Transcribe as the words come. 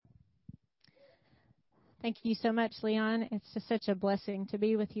Thank you so much, Leon. It's just such a blessing to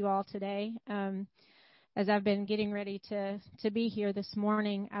be with you all today. As I've been getting ready to be here this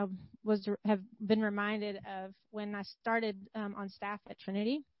morning, I have been reminded of when I started on staff at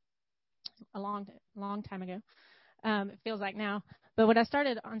Trinity a long time ago. It feels like now. But when I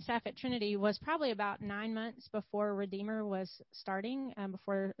started on staff at Trinity was probably about 9 months before Redeemer was starting,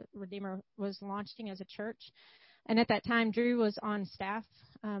 before Redeemer was launching as a church. And at that time, Drew was on staff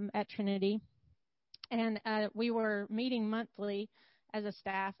at Trinity. And we were meeting monthly as a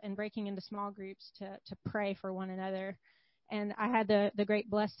staff and breaking into small groups to pray for one another. And I had the great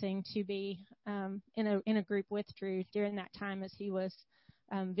blessing to be in a group with Drew during that time as he was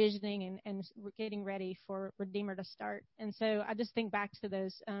visioning and getting ready for Redeemer to start. And so I just think back to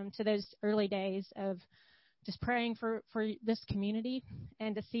those early days of just praying for this community,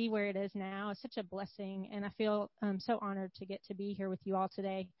 and to see where it is now is such a blessing. And I feel so honored to get to be here with you all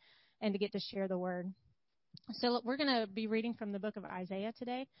today and to get to share the word. So we're going to be reading from the book of Isaiah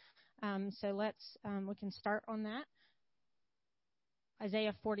today. So we can start on that.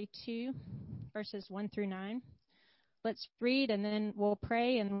 Isaiah 42, verses 1 through 9. Let's read, and then we'll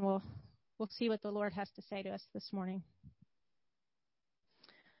pray, and we'll see what the Lord has to say to us this morning.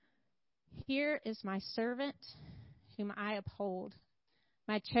 Here is my servant, whom I uphold,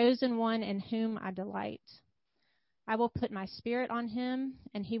 my chosen one in whom I delight. I will put my spirit on him,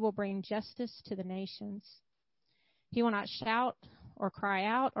 and he will bring justice to the nations. He will not shout or cry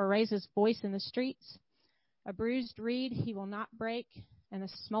out or raise his voice in the streets. A bruised reed he will not break, and a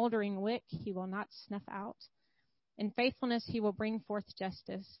smoldering wick he will not snuff out. In faithfulness he will bring forth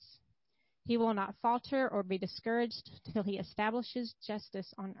justice. He will not falter or be discouraged till he establishes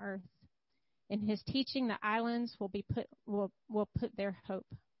justice on earth. In his teaching the islands will put their hope.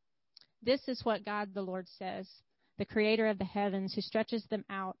 This is what God the Lord says, the creator of the heavens, who stretches them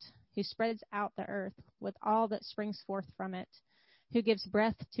out, who spreads out the earth with all that springs forth from it, who gives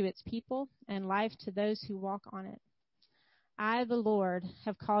breath to its people and life to those who walk on it. I, the Lord,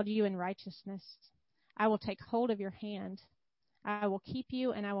 have called you in righteousness. I will take hold of your hand. I will keep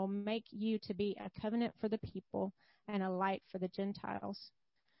you, and I will make you to be a covenant for the people and a light for the Gentiles,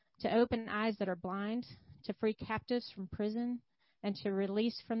 to open eyes that are blind, to free captives from prison, and to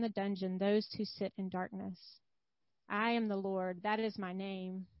release from the dungeon those who sit in darkness. I am the Lord, that is my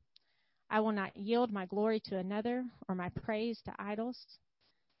name. I will not yield my glory to another, or my praise to idols.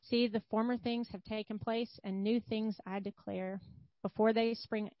 See, the former things have taken place, and new things I declare. Before they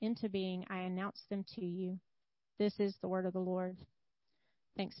spring into being, I announce them to you. This is the word of the Lord.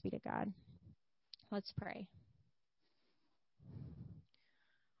 Thanks be to God. Let's pray.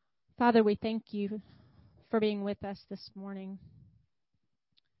 Father, we thank you for being with us this morning.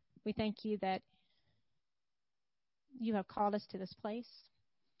 We thank you that you have called us to this place.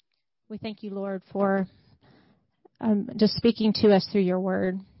 We thank you, Lord, for just speaking to us through your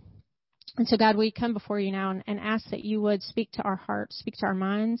word. And so, God, we come before you now and ask that you would speak to our hearts, speak to our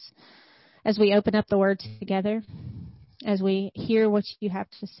minds as we open up the word together, as we hear what you have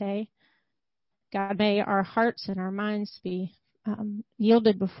to say. God, may our hearts and our minds be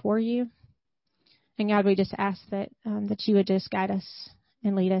yielded before you. And God, we just ask that you would just guide us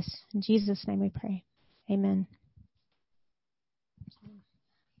and lead us. In Jesus' name we pray. Amen.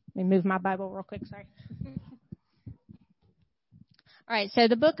 Let me move my Bible real quick. Sorry. All right, so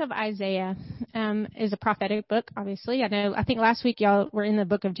the book of Isaiah is a prophetic book, obviously. I think last week y'all were in the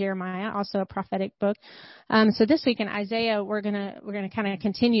book of Jeremiah, also a prophetic book. So this week in Isaiah, we're gonna kind of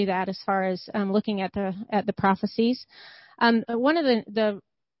continue that as far as looking at the prophecies. One of the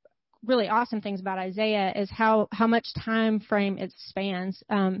really awesome things about Isaiah is how much time frame it spans.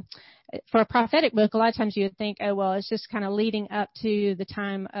 For a prophetic book, a lot of times you would think, oh, well, it's just kind of leading up to the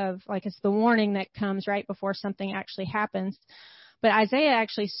time of, like, it's the warning that comes right before something actually happens. But Isaiah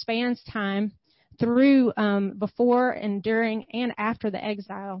actually spans time through before and during and after the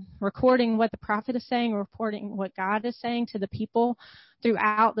exile, recording what the prophet is saying, reporting what God is saying to the people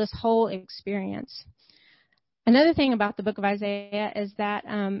throughout this whole experience. Another thing about the book of Isaiah is that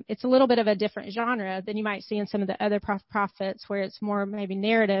it's a little bit of a different genre than you might see in some of the other prophets, where it's more maybe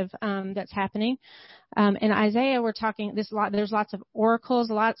narrative that's happening. In Isaiah, we're talking there's lots of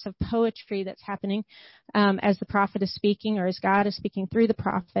oracles, lots of poetry that's happening as the prophet is speaking, or as God is speaking through the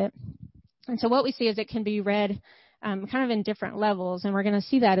prophet. And so what we see is it can be read kind of in different levels, and we're going to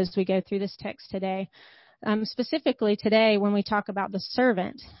see that as we go through this text today. Specifically today, when we talk about the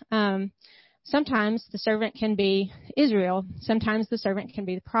servant, sometimes the servant can be Israel. Sometimes the servant can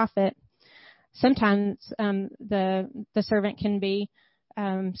be the prophet. Sometimes the servant can be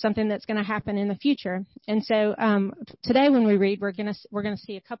something that's going to happen in the future. And so today when we read, we're going to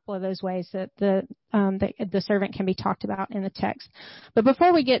see a couple of those ways that the servant can be talked about in the text. But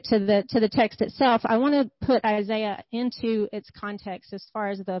before we get to the text itself, I want to put Isaiah into its context as far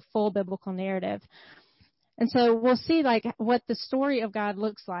as the full biblical narrative. And so we'll see like what the story of God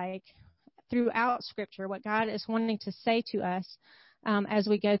looks like throughout Scripture, what God is wanting to say to us as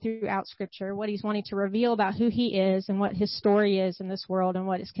we go throughout Scripture, what he's wanting to reveal about who he is and what his story is in this world, and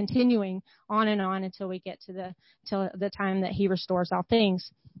what is continuing on and on until we get to the time that he restores all things.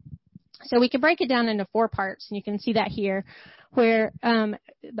 So we can break it down into 4 parts, and you can see that here, where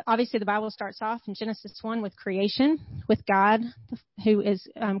obviously the Bible starts off in Genesis 1 with creation, with God who is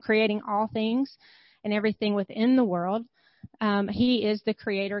creating all things and everything within the world. He is the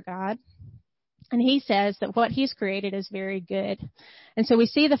creator God. And he says that what he's created is very good. And so we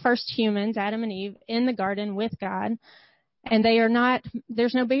see the first humans, Adam and Eve, in the garden with God. And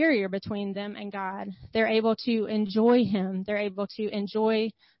there's no barrier between them and God. They're able to enjoy him. They're able to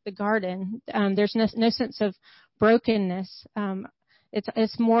enjoy the garden. There's no sense of brokenness.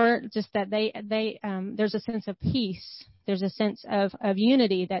 It's more just that there's a sense of peace. There's a sense of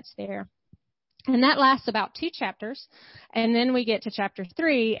unity that's there. And that lasts about 2 chapters. And then we get to chapter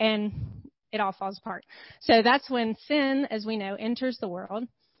 3, and it all falls apart. So that's when sin, as we know, enters the world.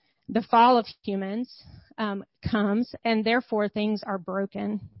 The fall of humans comes, and therefore things are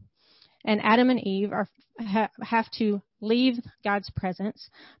broken. And Adam and Eve have to leave God's presence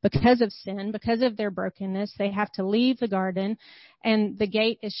because of sin, because of their brokenness. They have to leave the garden, and the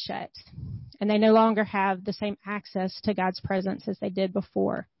gate is shut. And they no longer have the same access to God's presence as they did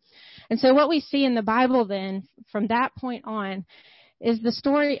before. And so what we see in the Bible then, from that point on, is the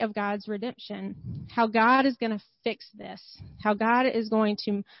story of God's redemption, how God is going to fix this, how God is going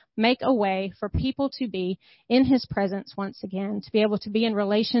to make a way for people to be in his presence once again, to be able to be in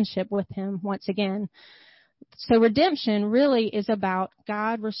relationship with him once again. So redemption really is about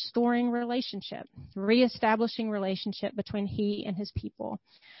God restoring relationship, reestablishing relationship between he and his people.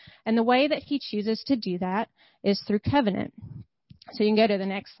 And the way that he chooses to do that is through covenant. So you can go to the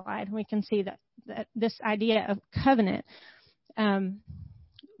next slide. We can see that this idea of covenant.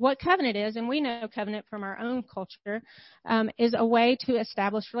 What covenant is, and we know covenant from our own culture, is a way to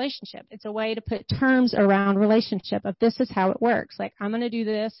establish relationship. It's a way to put terms around relationship of this is how it works. Like, I'm going to do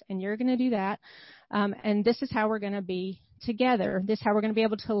this and you're going to do that. And this is how we're going to be together. This is how we're going to be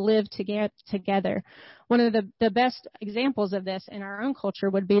able to live together. One of the best examples of this in our own culture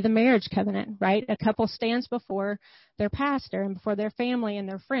would be the marriage covenant, right? A couple stands before their pastor and before their family and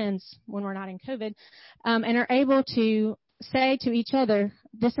their friends when we're not in COVID, and are able to say to each other,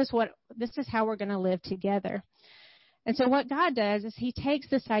 this is how we're going to live together. And so what God does is he takes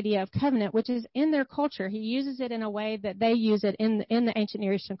this idea of covenant, which is in their culture. He uses it in a way that they use it in the ancient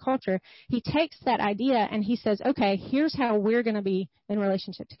Near Eastern culture. He takes that idea and he says, okay, here's how we're going to be in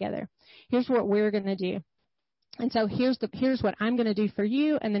relationship together. Here's what we're going to do. And so here's what I'm going to do for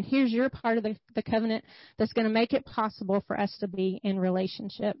you. And then here's your part of the covenant that's going to make it possible for us to be in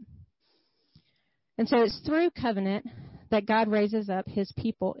relationship. And so it's through covenant that God raises up his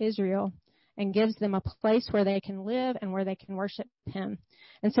people, Israel, and gives them a place where they can live and where they can worship him.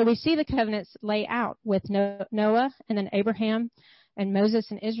 And so we see the covenants lay out with Noah and then Abraham and Moses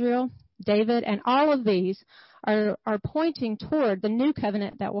and Israel, David, and all of these are pointing toward the new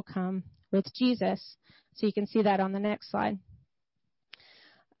covenant that will come with Jesus. So you can see that on the next slide.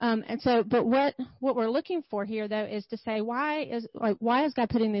 But what we're looking for here, though, is to say, why is God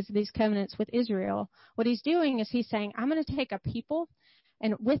putting these covenants with Israel? What he's doing is he's saying, I'm going to take a people,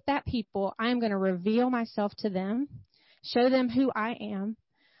 and with that people, I'm going to reveal myself to them, show them who I am.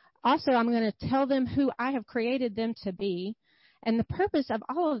 Also, I'm going to tell them who I have created them to be. And the purpose of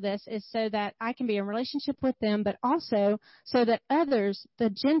all of this is so that I can be in relationship with them, but also so that others,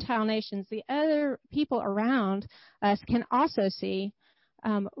 the Gentile nations, the other people around us can also see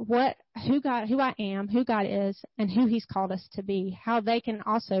who I am, who God is, and who he's called us to be, how they can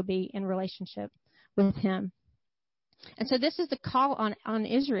also be in relationship with him. And so this is the call on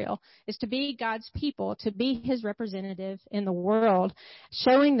Israel, is to be God's people, to be his representative in the world,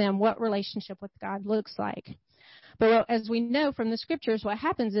 showing them what relationship with God looks like. But as we know from the scriptures, what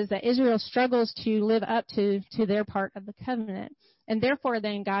happens is that Israel struggles to live up to their part of the covenant. And therefore,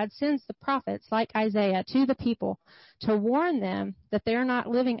 then God sends the prophets like Isaiah to the people to warn them that they're not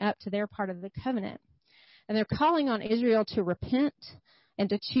living up to their part of the covenant. And they're calling on Israel to repent and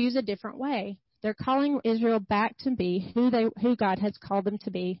to choose a different way. They're calling Israel back to be who God has called them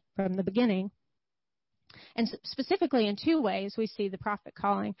to be from the beginning. And specifically in two ways, we see the prophet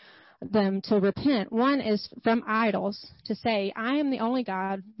calling them to repent. One is from idols, to say, I am the only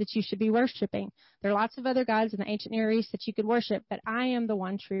God that you should be worshiping. There are lots of other gods in the ancient Near East that you could worship, but I am the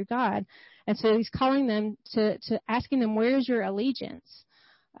one true God. And so he's calling them to asking them, where's your allegiance?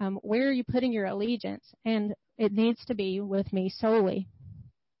 Where are you putting your allegiance? And it needs to be with me solely.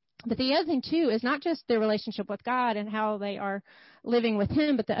 But the other thing, too, is not just their relationship with God and how they are living with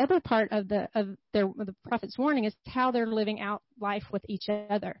him, but the other part of the prophet's warning is how they're living out life with each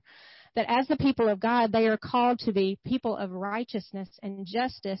other. That as the people of God, they are called to be people of righteousness and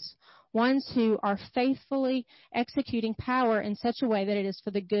justice, ones who are faithfully executing power in such a way that it is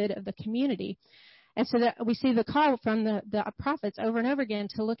for the good of the community. And so that we see the call from the prophets over and over again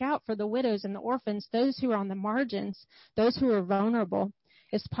to look out for the widows and the orphans, those who are on the margins, those who are vulnerable.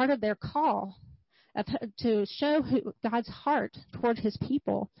 It's part of their call to show God's heart toward his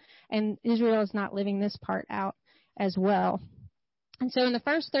people. And Israel is not living this part out as well. And so in the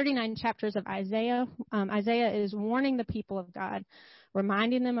first 39 chapters of Isaiah, Isaiah is warning the people of God,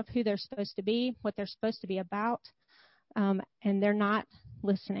 reminding them of who they're supposed to be, what they're supposed to be about, and they're not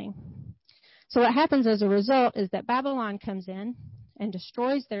listening. So what happens as a result is that Babylon comes in and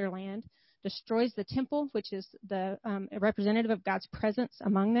destroys their land, destroys the temple, which is the representative of God's presence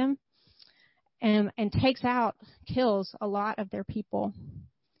among them, and kills a lot of their people.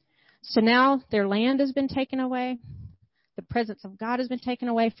 So now their land has been taken away. The presence of God has been taken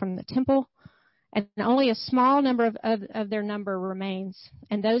away from the temple, and only a small number of their number remains,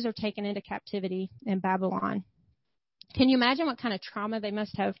 and those are taken into captivity in Babylon. Can you imagine what kind of trauma they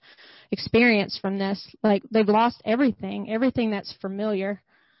must have experienced from this? Like, they've lost everything that's familiar.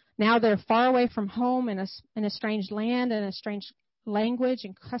 Now they're far away from home in a strange land and a strange language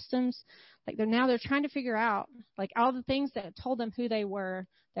and customs. Like, they're trying to figure out, like, all the things that told them who they were,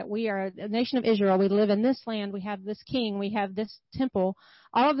 that we are the nation of Israel, we live in this land, we have this king, we have this temple.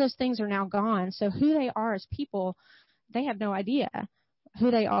 All of those things are now gone. So who they are as people, they have no idea who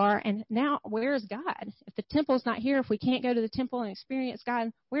they are. And now, where is God? If the temple's not here, if we can't go to the temple and experience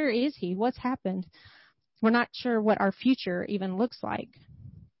God, where is he? What's happened? We're not sure what our future even looks like.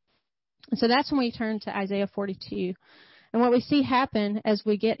 And so that's when we turn to Isaiah 42. And what we see happen as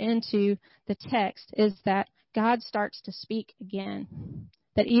we get into the text is that God starts to speak again.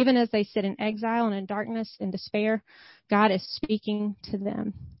 That even as they sit in exile and in darkness and despair, God is speaking to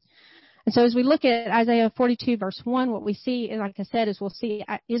them. And so as we look at Isaiah 42, verse 1, what we see, like I said, is we'll see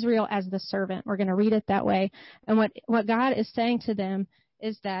Israel as the servant. We're going to read it that way. And what God is saying to them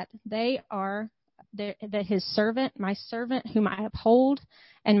is that they are that his servant, my servant whom I uphold,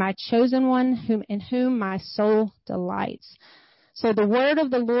 and my chosen one in whom my soul delights. So the word of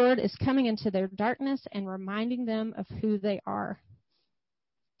the Lord is coming into their darkness and reminding them of who they are.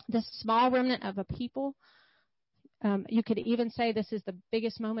 This small remnant of a people, you could even say this is the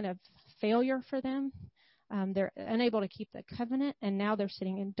biggest moment of failure for them. They're unable to keep the covenant, and now they're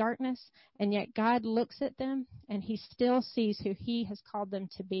sitting in darkness, and yet God looks at them, and he still sees who he has called them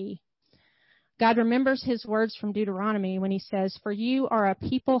to be. God remembers his words from Deuteronomy when he says, "For you are a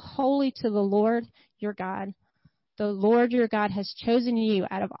people holy to the Lord your God. The Lord your God has chosen you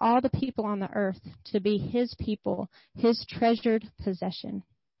out of all the people on the earth to be his people, his treasured possession."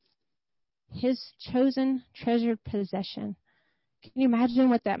 His chosen, treasured possession. Can you imagine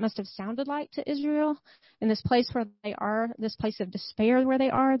what that must have sounded like to Israel in this place where they are, this place of despair where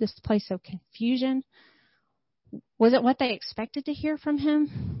they are, this place of confusion? Was it what they expected to hear from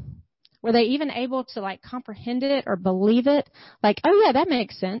him? Were they even able to comprehend it or believe it? Like, oh yeah, that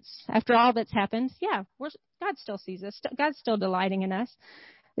makes sense. After all that's happened, yeah, God still sees us. God's still delighting in us.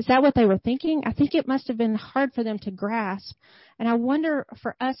 Is that what they were thinking? I think it must have been hard for them to grasp. And I wonder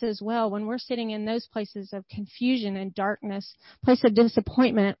for us as well, when we're sitting in those places of confusion and darkness, place of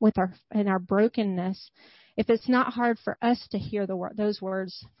disappointment in our brokenness, if it's not hard for us to hear those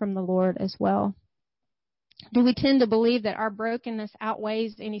words from the Lord as well. Do we tend to believe that our brokenness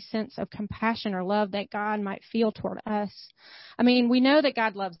outweighs any sense of compassion or love that God might feel toward us? I mean, we know that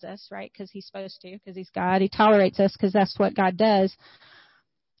God loves us, right? Because he's supposed to, because he's God. He tolerates us because that's what God does.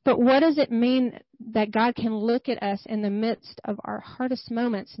 But what does it mean that God can look at us in the midst of our hardest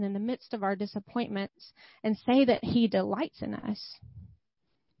moments and in the midst of our disappointments and say that he delights in us?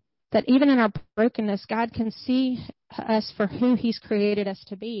 That even in our brokenness, God can see us for who he's created us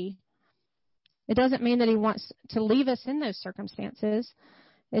to be. It doesn't mean that he wants to leave us in those circumstances.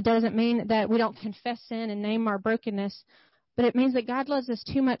 It doesn't mean that we don't confess sin and name our brokenness, but it means that God loves us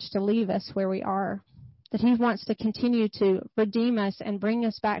too much to leave us where we are, that he wants to continue to redeem us and bring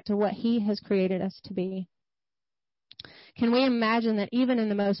us back to what he has created us to be. Can we imagine that even in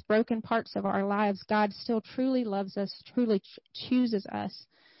the most broken parts of our lives, God still truly loves us, truly chooses us,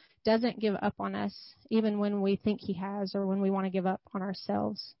 doesn't give up on us, even when we think he has or when we want to give up on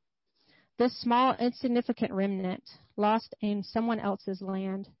ourselves? This small, insignificant remnant, lost in someone else's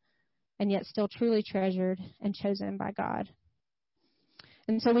land, and yet still truly treasured and chosen by God.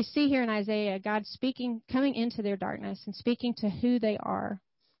 And so we see here in Isaiah, God speaking, coming into their darkness and speaking to who they are.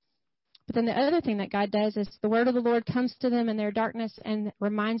 But then the other thing that God does is the word of the Lord comes to them in their darkness and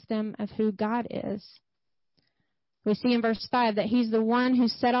reminds them of who God is. We see in verse 5 that he's the one who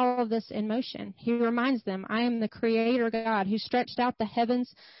set all of this in motion. He reminds them, I am the creator God who stretched out the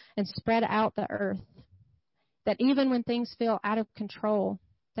heavens and spread out the earth. That even when things feel out of control,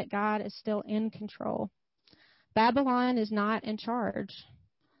 that God is still in control. Babylon is not in charge.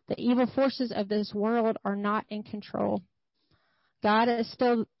 The evil forces of this world are not in control. God is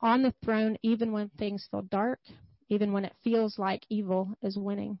still on the throne even when things feel dark, even when it feels like evil is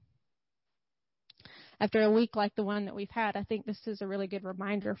winning. After a week like the one that we've had, I think this is a really good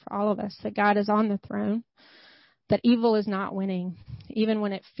reminder for all of us that God is on the throne, that evil is not winning, even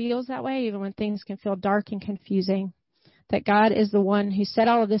when it feels that way, even when things can feel dark and confusing, that God is the one who set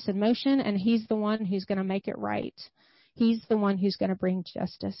all of this in motion, and he's the one who's going to make it right. He's the one who's going to bring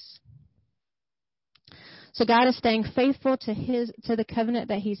justice. So God is staying faithful to the covenant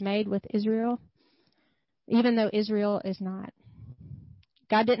that he's made with Israel, even though Israel is not.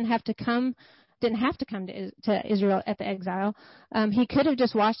 God didn't have to come to Israel at the exile. He could have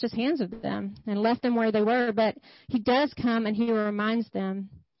just washed his hands of them and left them where they were, but he does come and he reminds them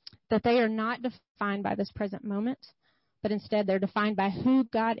that they are not defined by this present moment, but instead they're defined by who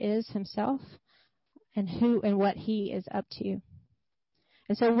God is himself and who and what he is up to.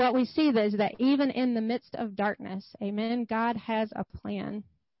 And so what we see is that even in the midst of darkness, amen, God has a plan.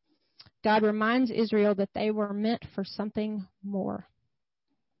 God reminds Israel that they were meant for something more.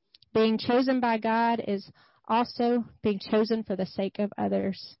 Being chosen by God is also being chosen for the sake of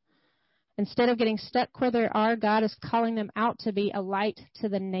others. Instead of getting stuck where they are, God is calling them out to be a light to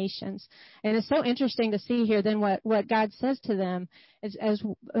the nations. And it's so interesting to see here then what God says to them is as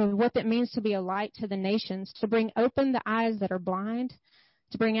what it means to be a light to the nations, to bring open the eyes that are blind,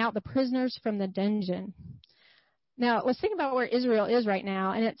 to bring out the prisoners from the dungeon. Now, let's think about where Israel is right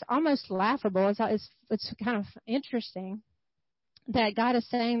now, and it's almost laughable. It's kind of interesting that God is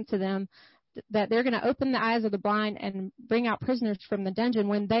saying to them that they're going to open the eyes of the blind and bring out prisoners from the dungeon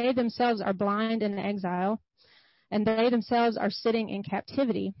when they themselves are blind in exile and they themselves are sitting in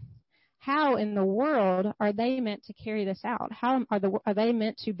captivity. How in the world are they meant to carry this out? How are they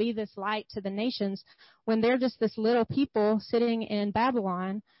meant to be this light to the nations when they're just this little people sitting in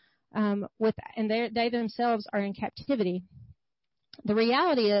Babylon and they themselves are in captivity? The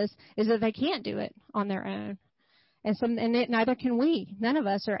reality is that they can't do it on their own. Neither can we. None of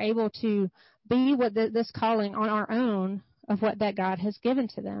us are able to be what this calling on our own of what that God has given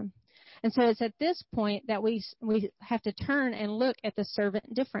to them. And so it's at this point that we have to turn and look at the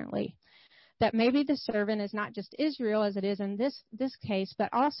servant differently. That maybe the servant is not just Israel as it is in this case, but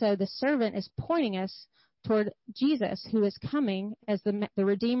also the servant is pointing us toward Jesus, who is coming as the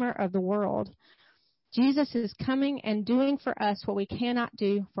Redeemer of the world. Jesus is coming and doing for us what we cannot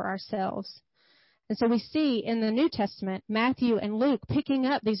do for ourselves. And so we see in the New Testament, Matthew and Luke picking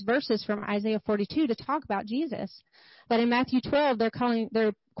up these verses from Isaiah 42 to talk about Jesus. But in Matthew 12,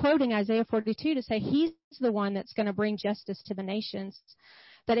 they're quoting Isaiah 42 to say he's the one that's going to bring justice to the nations.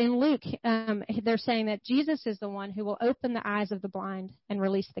 But in Luke, they're saying that Jesus is the one who will open the eyes of the blind and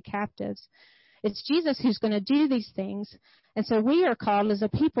release the captives. It's Jesus who's going to do these things. And so we are called as a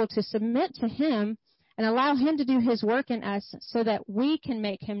people to submit to him and allow him to do his work in us so that we can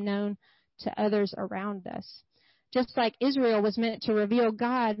make him known to others around us. Just like Israel was meant to reveal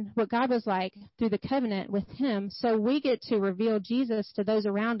God, what God was like through the covenant with him, so we get to reveal Jesus to those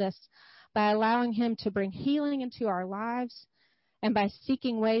around us by allowing him to bring healing into our lives and by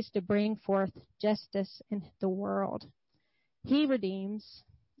seeking ways to bring forth justice in the world. He redeems,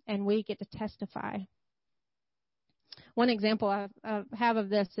 and we get to testify. One example I have of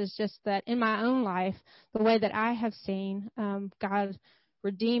this is just that in my own life, the way that I have seen God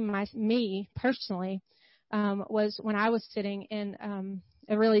redeem me personally was when I was sitting in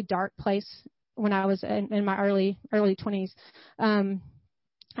a really dark place when I was in my early 20s.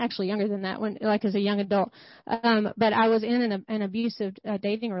 Actually younger than that, as a young adult. But I was in an abusive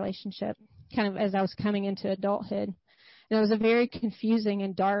dating relationship kind of as I was coming into adulthood. And it was a very confusing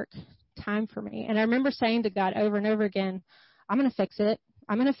and dark time for me. And I remember saying to God over and over again, I'm going to fix it.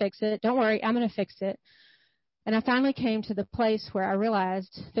 I'm going to fix it. Don't worry, I'm going to fix it. And I finally came to the place where I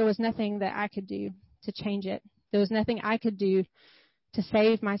realized there was nothing that I could do to change it. There was nothing I could do to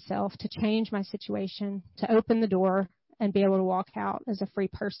save myself, to change my situation, to open the door and be able to walk out as a free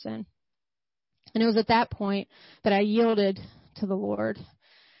person. And it was at that point that I yielded to the Lord,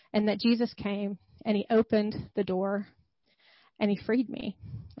 and that Jesus came and he opened the door and he freed me.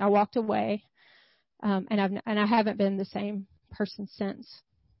 I walked away, and I haven't been the same person since.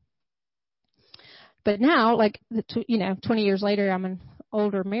 But now, 20 years later, I'm an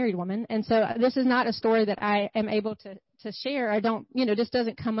older married woman, and so this is not a story that I am able to share. I don't, just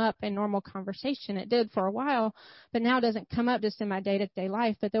doesn't come up in normal conversation. It did for a while, but now it doesn't come up just in my day-to-day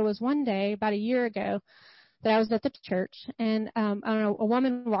life. But there was one day about a year ago that I was at the church, and a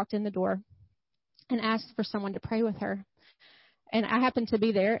woman walked in the door and asked for someone to pray with her. And I happened to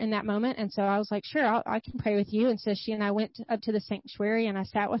be there in that moment, and so I was like, sure, I can pray with you. And so she and I went up to the sanctuary, and I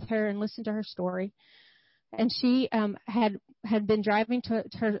sat with her and listened to her story. And she had been driving to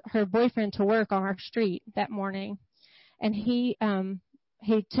her boyfriend to work on our street that morning, and he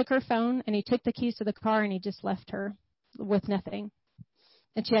took her phone and he took the keys to the car and he just left her with nothing.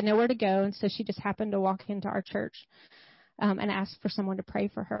 And she had nowhere to go, and so she just happened to walk into our church and ask for someone to pray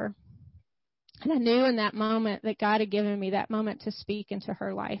for her. And I knew in that moment that God had given me that moment to speak into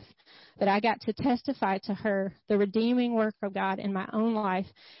her life, that I got to testify to her the redeeming work of God in my own life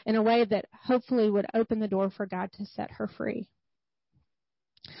in a way that hopefully would open the door for God to set her free.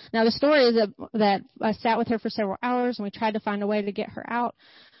 Now, the story is that I sat with her for several hours, and we tried to find a way to get her out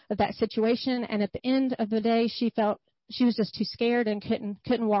of that situation. And at the end of the day, she felt she was just too scared and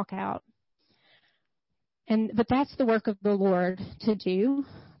couldn't walk out. But that's the work of the Lord to do.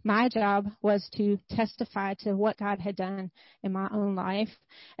 My job was to testify to what God had done in my own life,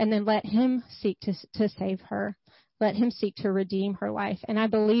 and then let him seek to save her. Let him seek to redeem her life. And I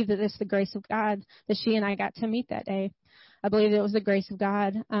believe that it's the grace of God that she and I got to meet that day. I believe it was the grace of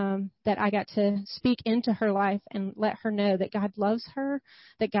God that I got to speak into her life and let her know that God loves her,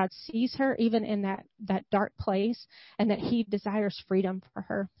 that God sees her even in that dark place, and that he desires freedom for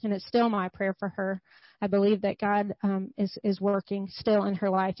her. And it's still my prayer for her. I believe that God is working still in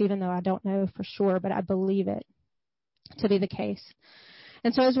her life, even though I don't know for sure, but I believe it to be the case.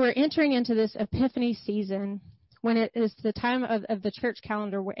 And so as we're entering into this Epiphany season, when it is the time of the church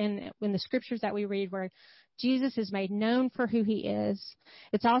calendar and when the scriptures that we read where Jesus is made known for who he is,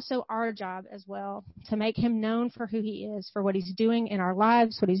 it's also our job as well to make him known for who he is, for what he's doing in our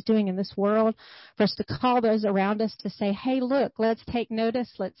lives, what he's doing in this world, for us to call those around us to say, hey, look, let's take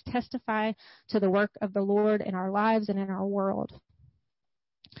notice, let's testify to the work of the Lord in our lives and in our world.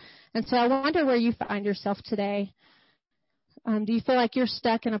 And so I wonder where you find yourself today. Do you feel like you're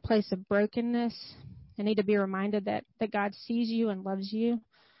stuck in a place of brokenness and need to be reminded that God sees you and loves you,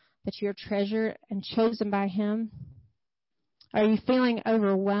 that you're treasured and chosen by him? Are you feeling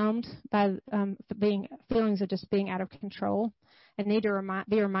overwhelmed by feelings of just being out of control and need to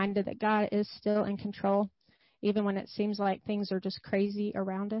be reminded that God is still in control, even when it seems like things are just crazy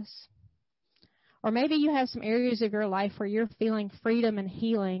around us? Or maybe you have some areas of your life where you're feeling freedom and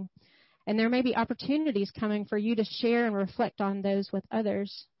healing, and there may be opportunities coming for you to share and reflect on those with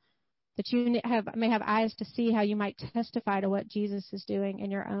others, that you may have eyes to see how you might testify to what Jesus is doing in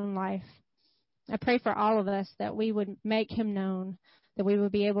your own life. I pray for all of us that we would make him known, that we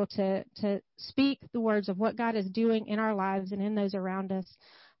would be able to speak the words of what God is doing in our lives and in those around us,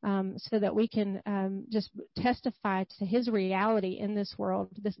 so that we can just testify to his reality in this world,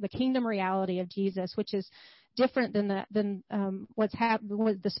 the kingdom reality of Jesus, which is different than what's happened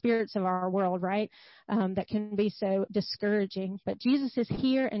with the spirits of our world, right? That can be so discouraging. But Jesus is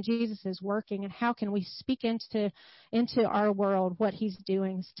here and Jesus is working. And how can we speak into our world what he's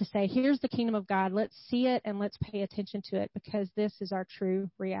doing, to say, here's the kingdom of God. Let's see it and let's pay attention to it, because this is our true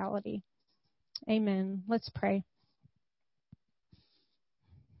reality. Amen. Let's pray.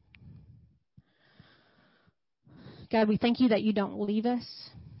 God, we thank you that you don't leave us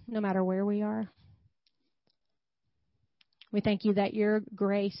no matter where we are. We thank you that your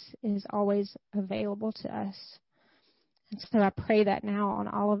grace is always available to us. And so I pray that now on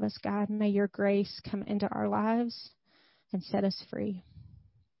all of us, God, may your grace come into our lives and set us free.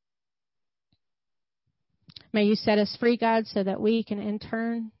 May you set us free, God, so that we can in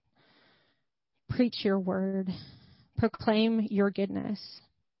turn preach your word, proclaim your goodness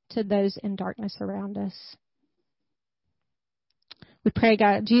to those in darkness around us. We pray,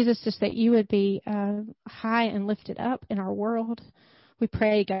 God, Jesus, just that you would be high and lifted up in our world. We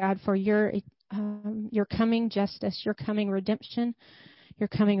pray, God, for your coming justice, your coming redemption, your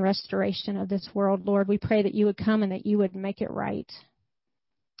coming restoration of this world, Lord. We pray that you would come and that you would make it right.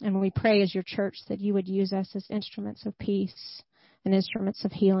 And we pray as your church that you would use us as instruments of peace and instruments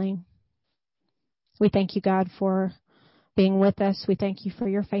of healing. We thank you, God, for being with us. We thank you for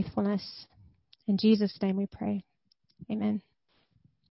your faithfulness. In Jesus' name we pray. Amen.